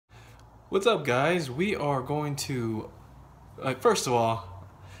What's up, guys? We are going to, first of all,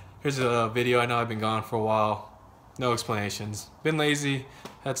 here's a video. I know I've been gone for a while. No explanations. Been lazy,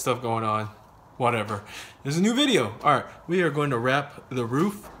 had stuff going on, whatever. There's a new video. Alright, we are going to wrap the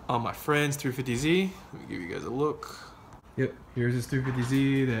roof on my friend's 350Z. Let me give you guys a look. Yep, here's this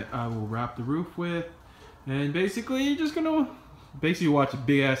 350Z that I will wrap the roof with. And basically, you're just gonna watch a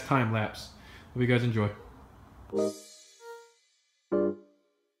big ass time lapse. Hope you guys enjoy. Let's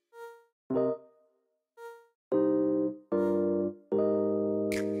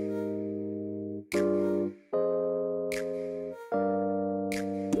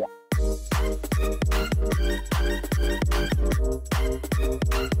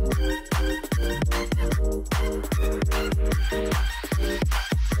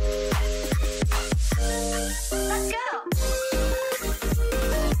go!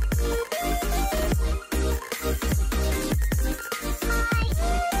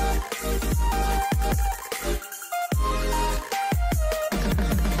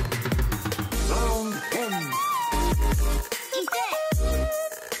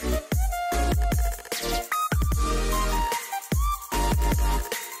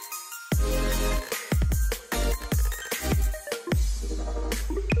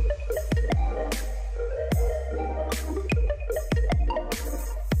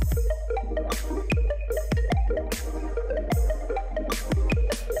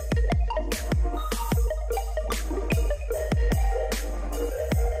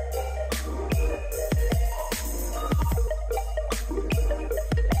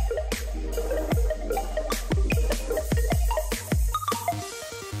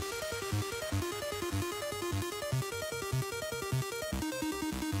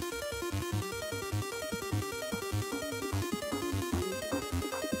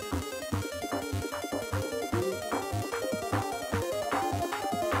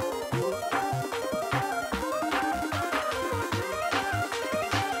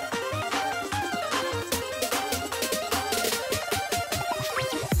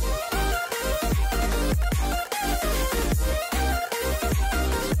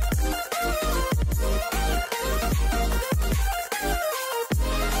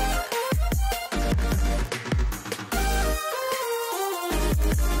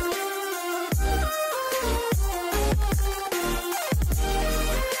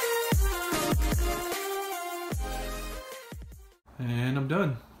 And I'm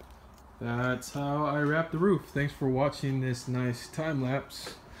done. That's how I wrap the roof. Thanks for watching this nice time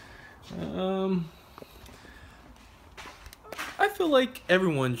lapse. I feel like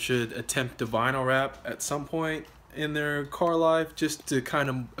everyone should attempt to vinyl wrap at some point in their car life, just to kind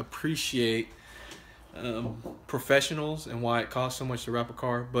of appreciate professionals and why it costs so much to wrap a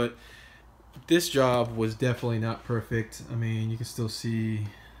car. But this job was definitely not perfect. I mean, you can still see,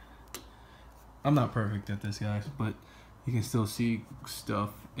 I'm not perfect at this, guys, but you can still see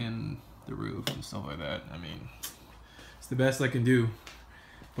stuff in the roof and stuff like that. I mean, it's the best I can do,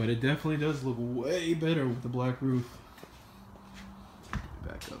 but it definitely does look way better with the black roof.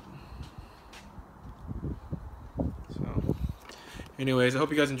 Back up. So, anyways, I hope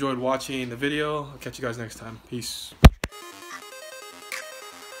you guys enjoyed watching the video. I'll catch you guys next time. Peace.